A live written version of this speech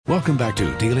Welcome back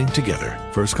to Dealing Together.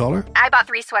 First caller? I bought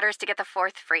 3 sweaters to get the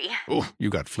 4th free. Oh, you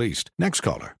got fleeced. Next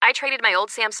caller? I traded my old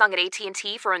Samsung at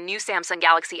AT&T for a new Samsung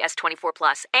Galaxy S24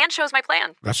 Plus and chose my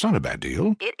plan. That's not a bad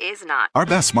deal. It is not. Our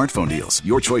best smartphone deals.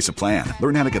 Your choice of plan.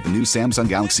 Learn how to get the new Samsung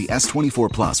Galaxy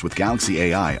S24 Plus with Galaxy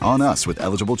AI on us with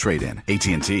eligible trade-in.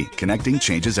 AT&T. Connecting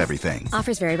changes everything.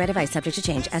 Offers vary by device. Subject to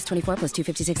change. S24 plus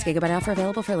 256 gigabyte offer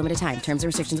available for a limited time. Terms and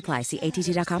restrictions apply. See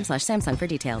att.com/Samsung for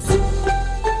details.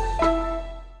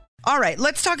 All right,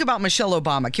 let's talk about Michelle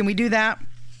Obama. Can we do that?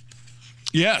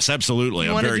 Yes, absolutely.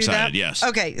 I'm very excited. Yes.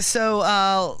 Okay,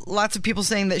 so lots of people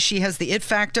saying that she has the it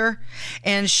factor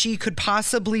and she could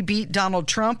possibly beat Donald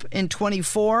Trump in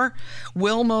 24.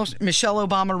 Will Michelle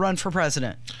Obama run for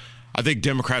president? I think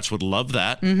Democrats would love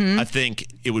that. Mm-hmm. I think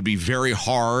it would be very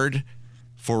hard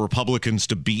for Republicans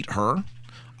to beat her.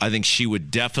 I think she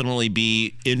would definitely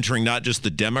be entering not just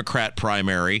the Democrat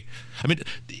primary. I mean,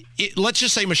 let's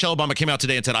just say Michelle Obama came out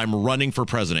today and said, I'm running for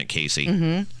president, Casey.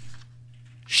 Mm-hmm.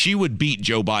 She would beat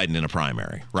Joe Biden in a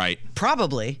primary, right?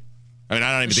 Probably. I mean,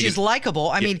 I don't even think she's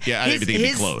likable. I mean, I don't even think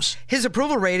it'd be close. His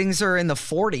approval ratings are in the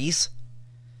 40s.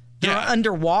 They're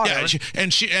underwater. Yeah,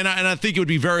 and I think it would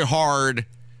be very hard,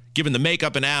 given the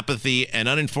makeup and apathy and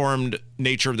uninformed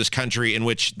nature of this country, in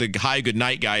which the hi, good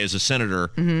night guy is a senator,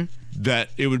 mm-hmm. that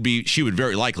she would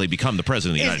very likely become the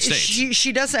president of the United States.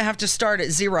 She doesn't have to start at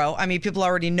zero. I mean, people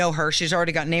already know her. She's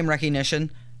already got name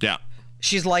recognition. Yeah.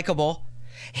 She's likable.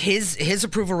 His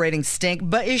approval ratings stink,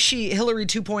 but is she Hillary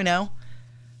 2.0?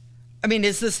 I mean,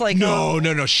 is this like no?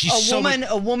 She's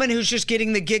a woman who's just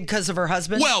getting the gig because of her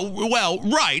husband? Well,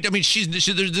 right. I mean,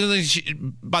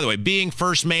 by the way, being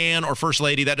first man or first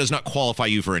lady, that does not qualify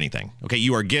you for anything. Okay,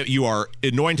 you are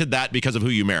anointed that because of who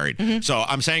you married. Mm-hmm. So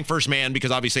I'm saying first man because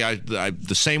obviously I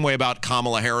the same way about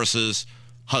Kamala Harris's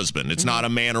husband. It's mm-hmm. not a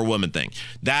man or woman thing.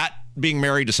 That being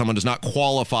married to someone does not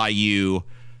qualify you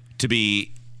to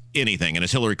be anything. And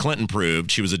as Hillary Clinton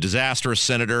proved, she was a disastrous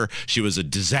senator. She was a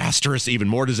disastrous, even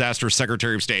more disastrous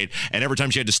Secretary of State. And every time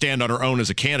she had to stand on her own as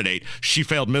a candidate, she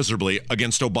failed miserably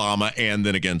against Obama and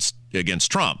then against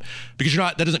Trump. Because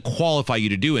that doesn't qualify you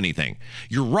to do anything.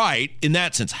 You're right in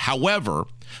that sense. However,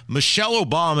 Michelle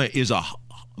Obama is a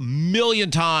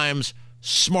million times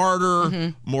smarter, mm-hmm.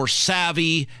 more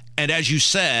savvy, and as you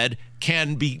said,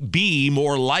 can be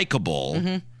more likable.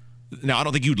 Mm-hmm. Now, I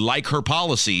don't think you'd like her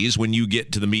policies when you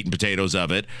get to the meat and potatoes of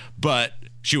it, but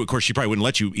she probably wouldn't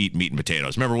let you eat meat and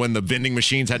potatoes. Remember when the vending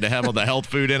machines had to have all the health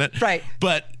food in it? Right.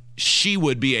 But she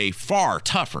would be a far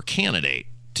tougher candidate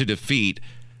to defeat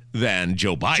than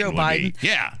Joe Biden would be.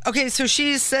 Yeah. Okay, so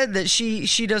she said that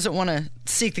she doesn't want to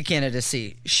seek the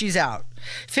candidacy. She's out.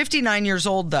 59 years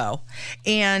old, though,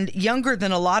 and younger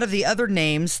than a lot of the other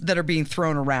names that are being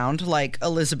thrown around, like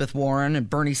Elizabeth Warren and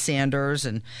Bernie Sanders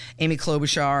and Amy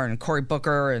Klobuchar and Cory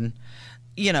Booker and,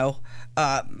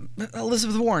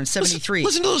 Elizabeth Warren, 73.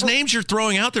 Listen to those names you're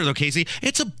throwing out there, though, Casey.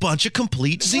 It's a bunch of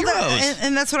complete zeros.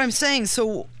 And that's what I'm saying.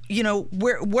 So,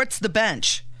 what's the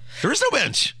bench? There is no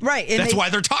bench. Right. And that's why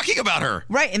they're talking about her.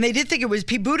 Right. And they did think it was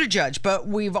Pete Buttigieg, but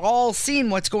we've all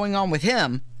seen what's going on with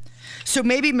him. So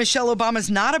maybe Michelle Obama's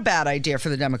not a bad idea for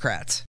the Democrats.